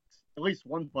muffed at least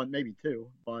one punt, maybe 2.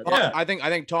 But yeah, I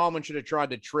think Tomlin should have tried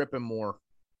to trip him more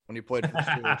when he played for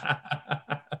the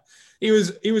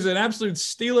Steelers. He was an absolute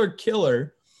Steeler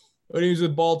killer when he was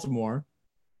with Baltimore.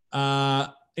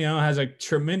 Has a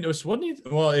tremendous, wasn't he?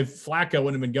 Well, if Flacco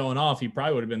wouldn't have been going off, he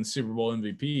probably would have been the Super Bowl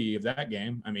MVP of that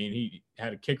game. I mean, he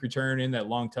had a kick return in that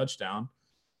long touchdown.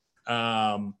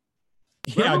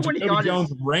 Jacoby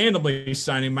Jones randomly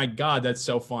signing. My God, that's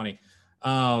so funny.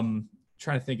 Trying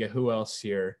to think of who else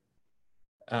here.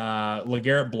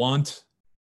 LeGarrette Blount,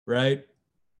 right?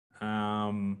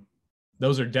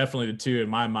 Those are definitely the two in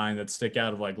my mind that stick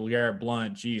out of like LeGarrette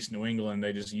Blount. Geez, New England,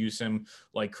 they just use him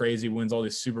like crazy, wins all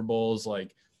these Super Bowls,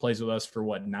 like plays with us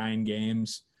for 9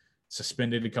 games,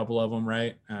 suspended a couple of them,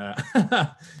 right?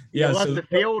 He left the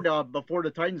field before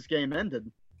the Titans game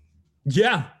ended.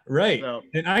 Yeah, right. So.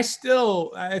 And I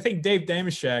think Dave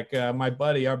Damashek,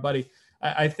 our buddy,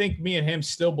 I think me and him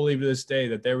still believe to this day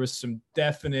that there was some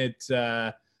definite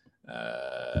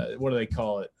what do they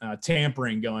call it?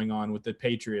 Tampering going on with the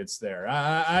Patriots there.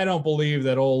 I don't believe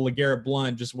that old LeGarrette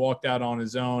Blount just walked out on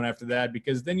his own after that,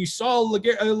 because then you saw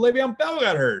Le'Veon Bell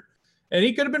got hurt, and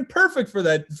he could have been perfect for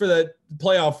that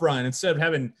playoff run instead of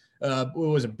having what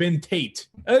was it, Ben Tate.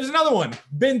 There's another one,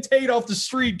 Ben Tate off the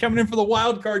street coming in for the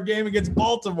wild card game against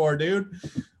Baltimore, dude.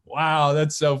 Wow,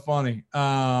 that's so funny.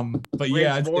 But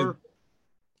yeah,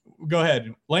 go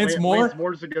ahead, Lance Moore. Lance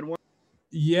Moore's a good one.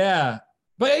 Yeah.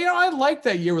 But, I liked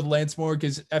that year with Lance Moore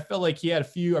because I felt like he had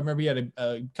I remember he had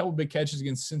a couple big catches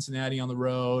against Cincinnati on the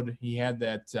road. He had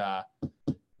that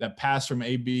pass from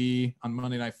AB on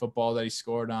Monday Night Football that he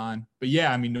scored on. But,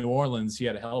 yeah, I mean, New Orleans, he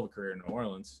had a hell of a career in New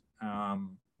Orleans.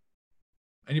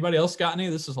 Anybody else got any?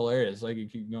 This is hilarious. I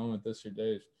could keep going with this for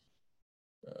days.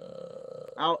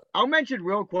 I'll mention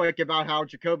real quick about how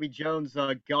Jacoby Jones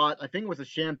got, I think it was a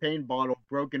champagne bottle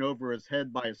broken over his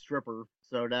head by a stripper.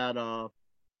 So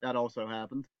that also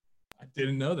happened. I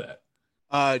didn't know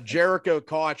that. Jericho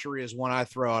Cotchery is one I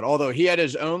throw out, although he had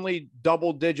his only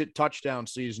double-digit touchdown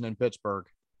season in Pittsburgh.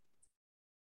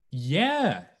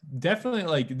 Yeah, definitely.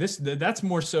 Like this, that's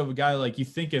more so of a guy like you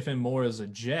think of him more as a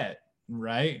Jet,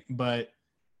 right? But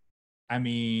I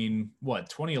mean, what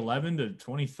 2011 to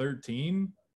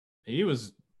 2013,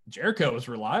 Jericho was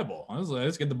reliable. I was like,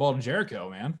 let's get the ball to Jericho,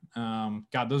 man.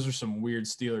 God, those are some weird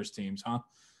Steelers teams, huh?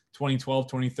 2012,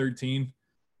 2013.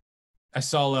 I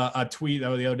saw a tweet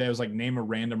the other day. It was like, name a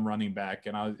random running back.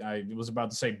 And I was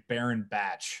about to say Baron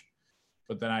Batch,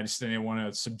 but then I just didn't want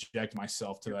to subject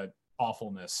myself to that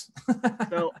awfulness.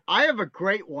 So I have a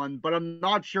great one, but I'm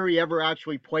not sure he ever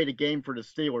actually played a game for the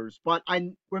Steelers. But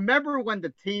I remember when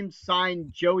the team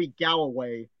signed Joey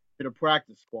Galloway to the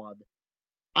practice squad.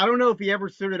 I don't know if he ever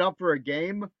suited up for a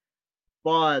game,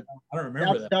 but I don't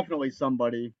remember that's definitely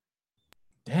somebody.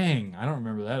 Dang, I don't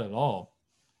remember that at all.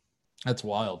 That's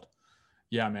wild.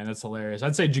 Yeah, man, that's hilarious.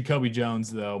 I'd say Jacoby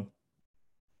Jones, though,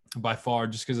 by far,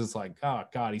 just because it's like, oh,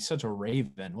 God, he's such a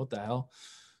Raven. What the hell?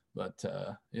 But,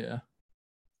 yeah.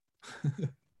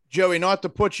 Joey, not to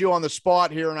put you on the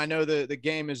spot here, and I know the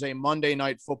game is a Monday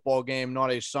night football game,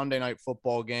 not a Sunday night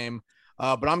football game,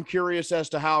 but I'm curious as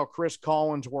to how Chris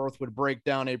Collinsworth would break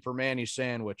down a Permane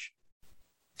sandwich.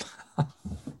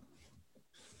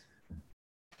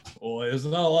 Boy, it's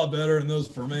not a lot better than those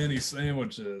Permane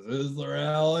sandwiches, is there,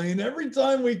 Al? I mean, every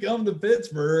time we come to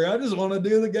Pittsburgh, I just want to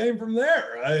do the game from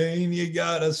there. I mean, you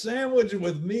got a sandwich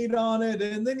with meat on it,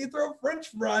 and then you throw French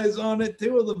fries on it,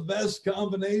 two of the best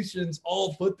combinations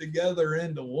all put together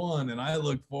into one, and I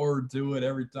look forward to it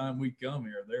every time we come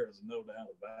here. There is no doubt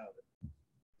about it.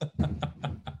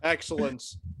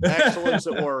 Excellence at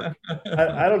work.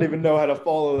 I don't even know how to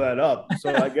follow that up.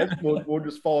 So I guess we'll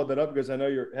just follow that up because I know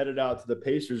you're headed out to the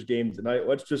Pacers game tonight.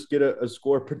 Let's just get a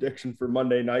score prediction for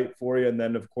Monday night for you. And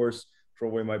then, of course,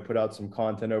 Troy might put out some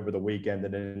content over the weekend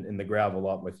and in the gravel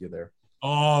lot with you there.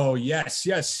 Oh, yes.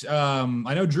 I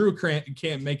know Drew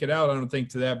can't make it out, I don't think,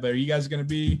 to that. But are you guys going to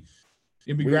be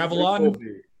gravel on?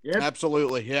 Yep.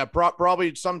 Absolutely. Yeah,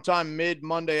 probably sometime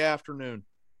mid-Monday afternoon.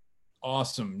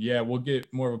 Awesome. Yeah, we'll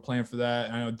get more of a plan for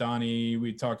that. I know Donnie,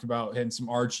 we talked about hitting some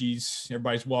Archies.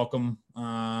 Everybody's welcome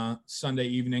Sunday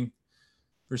evening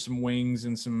for some wings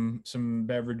and some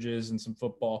beverages and some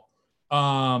football.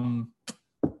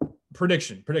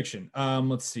 Prediction.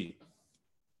 Let's see.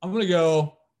 I'm going to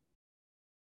go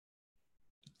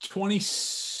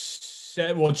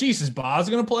 27. Well, Jesus, Boz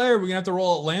going to play, or are we going to have to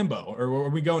roll at Lambeau, or are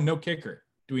we going no kicker?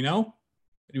 Do we know?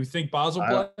 Do we think Boz will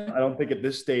play? I don't think at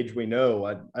this stage we know.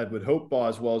 I would hope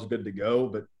Boswell is good to go,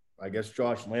 but I guess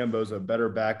Josh Lambeau's a better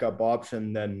backup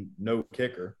option than no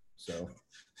kicker. So,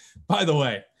 by the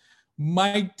way,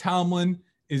 Mike Tomlin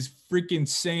is freaking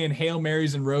saying Hail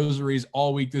Marys and rosaries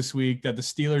all week this week that the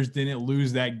Steelers didn't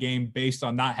lose that game based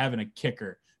on not having a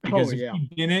kicker. Because if he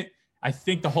didn't, I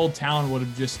think the whole town would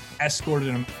have just escorted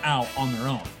him out on their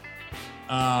own.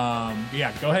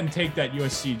 Yeah, go ahead and take that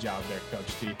USC job there,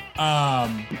 Coach T.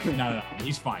 No,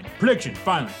 he's fine. Prediction,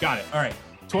 finally, got it. All right,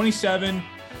 27-13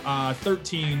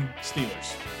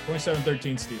 Steelers.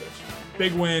 27-13 Steelers.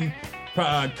 Big win.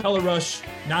 Color rush.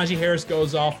 Najee Harris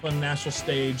goes off on the national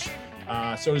stage.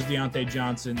 So does Deontay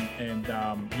Johnson. And,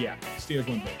 yeah, Steelers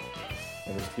win big.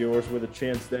 And the Steelers with a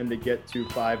chance then to get to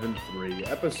 5-3.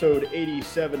 Episode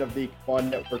 87 of the Come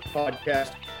On Network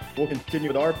podcast. We'll continue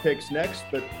with our picks next,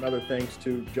 but another thanks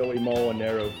to Joey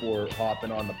Molinaro for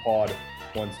hopping on the pod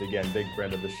once again. Big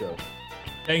friend of the show.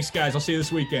 Thanks, guys. I'll see you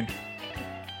this weekend.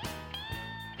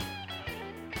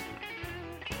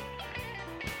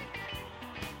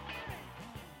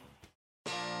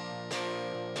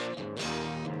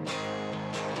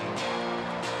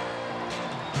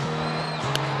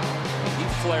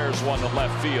 Flares one to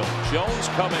left field. Jones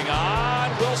coming on.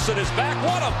 Wilson is back.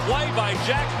 What a play by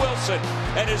Jack Wilson.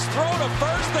 And his throw to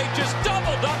first, they just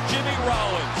doubled up Jimmy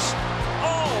Rollins.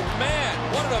 Oh, man.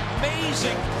 What an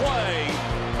amazing play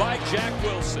by Jack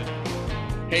Wilson.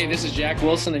 Hey, this is Jack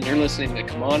Wilson, and you're listening to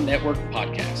Come On Network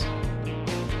Podcast.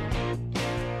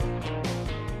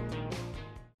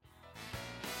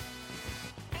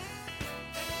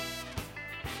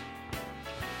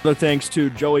 Thanks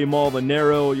to Joey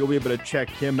Molinaro. You'll be able to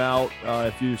check him out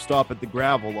if you stop at the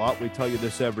gravel lot. We tell you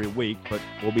this every week, but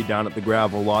we'll be down at the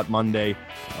gravel lot Monday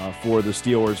for the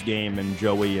Steelers game, and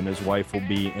Joey and his wife will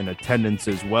be in attendance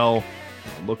as well.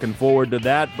 Looking forward to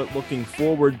that, but looking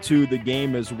forward to the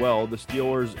game as well. The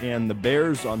Steelers and the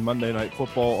Bears on Monday Night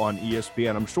Football on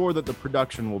ESPN. I'm sure that the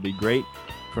production will be great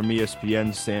from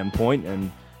ESPN's standpoint,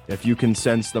 and if you can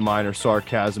sense the minor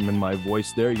sarcasm in my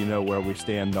voice there, you know where we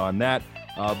stand on that.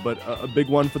 But a big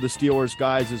one for the Steelers,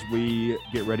 guys, as we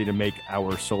get ready to make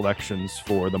our selections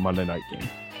for the Monday night game.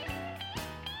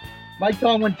 Mike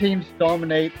Tomlin teams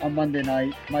dominate on Monday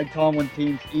night. Mike Tomlin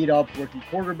teams eat up rookie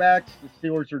quarterbacks. The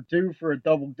Steelers are due for a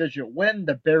double-digit win.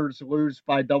 The Bears lose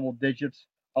by double digits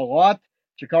a lot.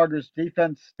 Chicago's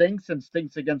defense stinks and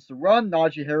stinks against the run.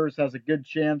 Najee Harris has a good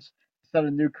chance to set a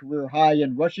new career high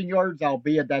in rushing yards,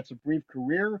 albeit that's a brief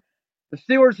career. The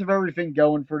Steelers have everything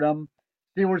going for them.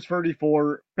 Steelers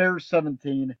 34, Bears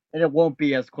 17, and it won't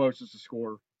be as close as the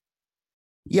score.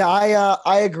 Yeah,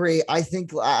 I agree. I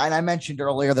think, and I mentioned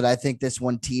earlier that I think this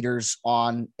one teeters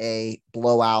on a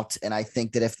blowout, and I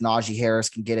think that if Najee Harris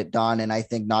can get it done, and I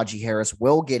think Najee Harris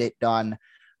will get it done,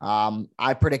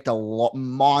 I predict a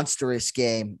monstrous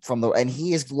game and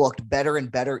he has looked better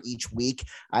and better each week.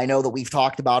 I know that we've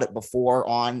talked about it before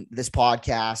on this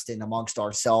podcast and amongst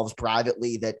ourselves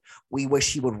privately that we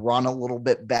wish he would run a little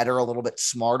bit better, a little bit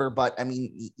smarter, but I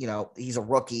mean, he's a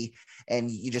rookie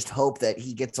and you just hope that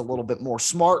he gets a little bit more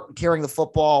smart carrying the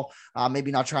football,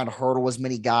 maybe not trying to hurdle as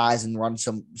many guys and run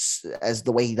as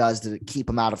the way he does to keep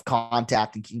him out of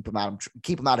contact and keep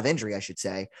him out of injury, I should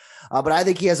say. But I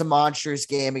think he has a monstrous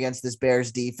game against this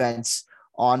Bears defense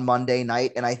on Monday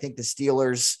night. And I think the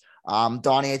Steelers,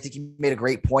 Donnie, I think you made a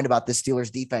great point about the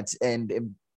Steelers defense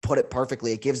and put it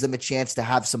perfectly. It gives them a chance to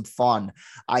have some fun.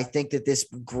 I think that this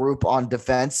group on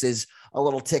defense is a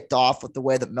little ticked off with the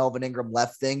way that Melvin Ingram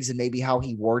left things and maybe how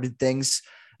he worded things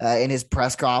in his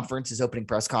opening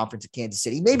press conference at Kansas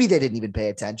City. Maybe they didn't even pay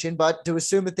attention, but to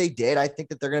assume that they did, I think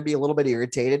that they're going to be a little bit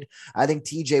irritated. I think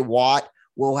TJ Watt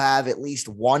will have at least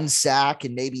one sack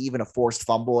and maybe even a forced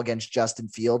fumble against Justin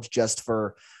Fields just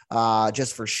for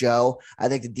show. I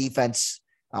think the defense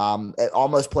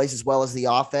almost plays as well as the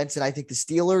offense. And I think the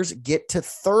Steelers get to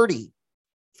 30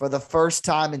 for the first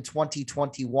time in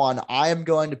 2021. I am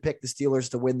going to pick the Steelers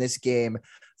to win this game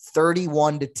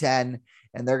 31-10.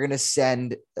 And they're going to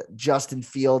send Justin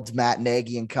Fields, Matt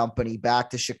Nagy and company back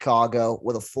to Chicago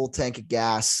with a full tank of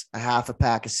gas, a half a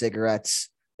pack of cigarettes.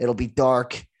 It'll be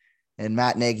dark. And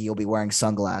Matt Nagy will be wearing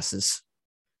sunglasses.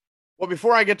 Well,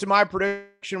 before I get to my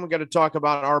prediction, we got to talk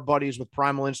about our buddies with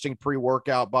Primal Instinct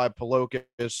pre-workout by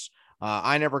Polokus.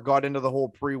 I never got into the whole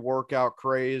pre-workout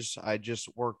craze. I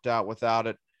just worked out without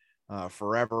it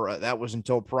forever. That was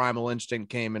until Primal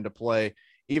Instinct came into play.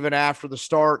 Even after the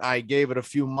start, I gave it a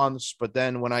few months, but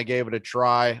then when I gave it a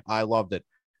try, I loved it.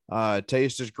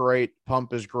 Taste is great.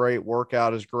 Pump is great.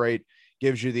 Workout is great.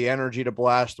 Gives you the energy to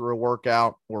blast through a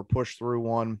workout or push through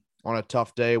one on a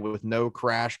tough day with no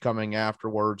crash coming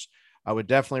afterwards. I would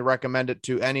definitely recommend it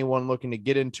to anyone looking to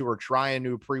get into or try a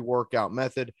new pre-workout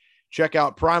method. Check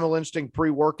out Primal Instinct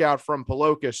pre-workout from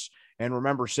Polokus. And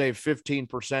remember, save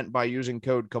 15% by using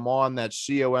code COMON. That's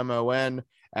COMON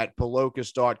at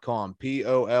Polokus.com.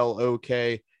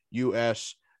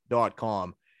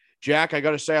 POLOKUS.com. Jack, I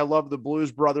got to say, I love the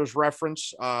Blues Brothers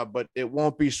reference, but it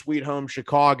won't be Sweet Home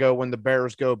Chicago when the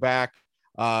Bears go back.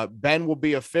 Ben will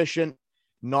be efficient.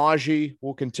 Najee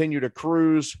will continue to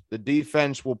cruise. The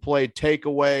defense will play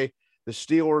takeaway. The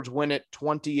Steelers win it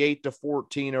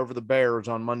 28-14 over the Bears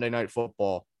on Monday Night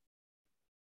Football.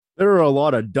 There are a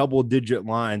lot of double-digit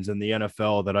lines in the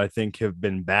NFL that I think have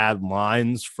been bad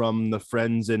lines from the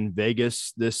friends in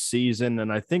Vegas this season,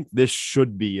 and I think this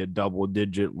should be a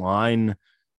double-digit line.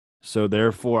 So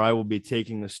therefore, I will be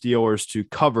taking the Steelers to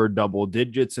cover double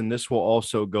digits, and this will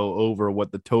also go over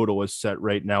what the total is set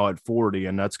right now at 40,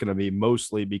 and that's going to be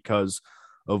mostly because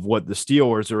of what the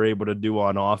Steelers are able to do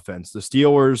on offense. The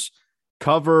Steelers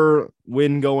cover,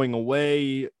 win going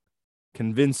away,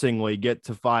 convincingly get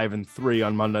to 5-3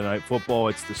 on Monday Night Football.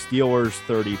 It's the Steelers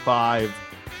 35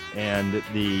 and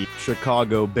the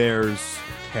Chicago Bears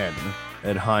 10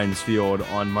 at Heinz Field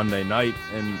on Monday night,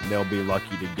 and they'll be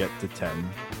lucky to get to 10.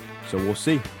 So we'll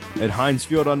see at Heinz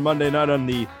Field on Monday night on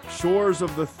the shores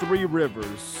of the Three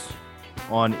Rivers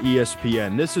on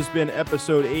ESPN. This has been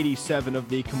episode 87 of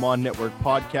the Come On Network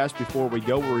podcast. Before we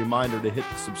go, a reminder to hit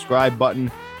the subscribe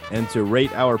button and to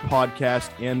rate our podcast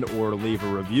and or leave a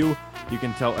review. You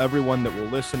can tell everyone that will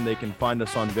listen they can find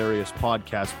us on various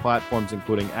podcast platforms,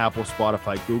 including Apple,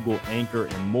 Spotify, Google, Anchor,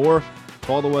 and more.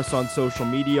 Follow us on social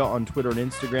media on Twitter and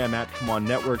Instagram at Come On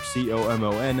Network,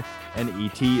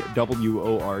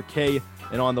 COMONNETWORK,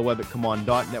 and on the web at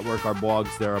ComeOn.network. Our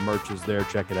blogs there, our merch is there.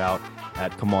 Check it out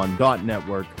at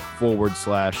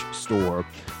ComeOn.network/store.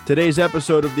 Today's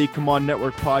episode of the Come On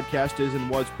Network podcast is and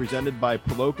was presented by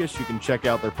Polokus. You can check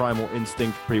out their Primal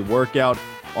Instinct pre-workout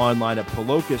online at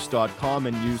Polokus.com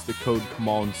and use the code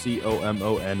COMON,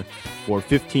 COMON, for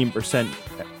 15%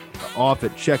 off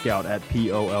at checkout at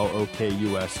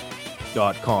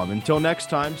POLOKUS.com. Until next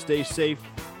time, stay safe.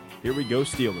 Here we go,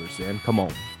 Steelers, and come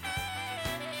on.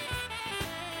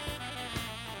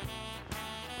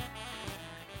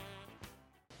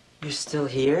 You're still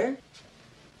here?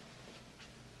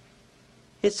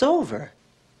 It's over.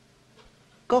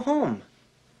 Go home.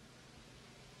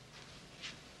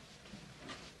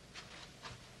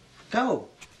 Go.